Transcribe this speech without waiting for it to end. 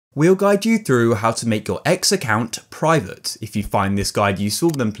We'll guide you through how to make your X account private. If you find this guide useful,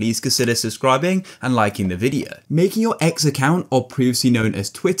 then please consider subscribing and liking the video. Making your X account, or previously known as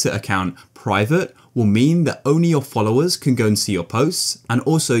Twitter account, private will mean that only your followers can go and see your posts, and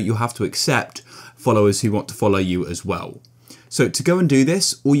also you'll have to accept followers who want to follow you as well. So to go and do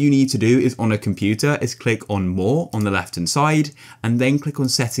this, all you need to do is on a computer is click on More on the left hand side, and then click on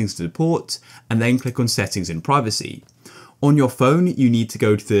Settings to Support, and then click on Settings and Privacy. On your phone, you need to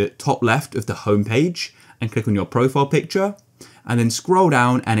go to the top left of the home page and click on your profile picture, and then scroll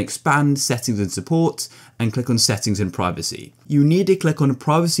down and expand Settings and Support and click on Settings and Privacy. You need to click on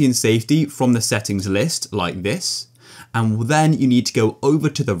Privacy and Safety from the settings list like this, and then you need to go over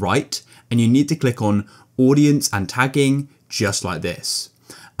to the right and you need to click on Audience and Tagging just like this.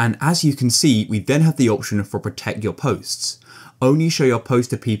 And as you can see, we then have the option for Protect Your Posts. Only show your post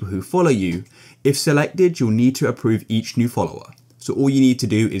to people who follow you. If selected, you'll need to approve each new follower. So all you need to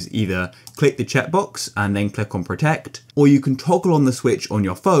do is either click the checkbox and then click on Protect, or you can toggle on the switch on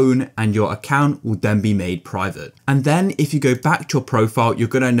your phone and your account will then be made private. And then if you go back to your profile, you're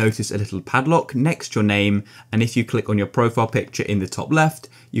going to notice a little padlock next to your name. And if you click on your profile picture in the top left,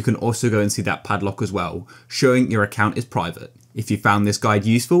 you can also go and see that padlock as well, showing your account is private. If you found this guide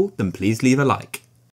useful, then please leave a like.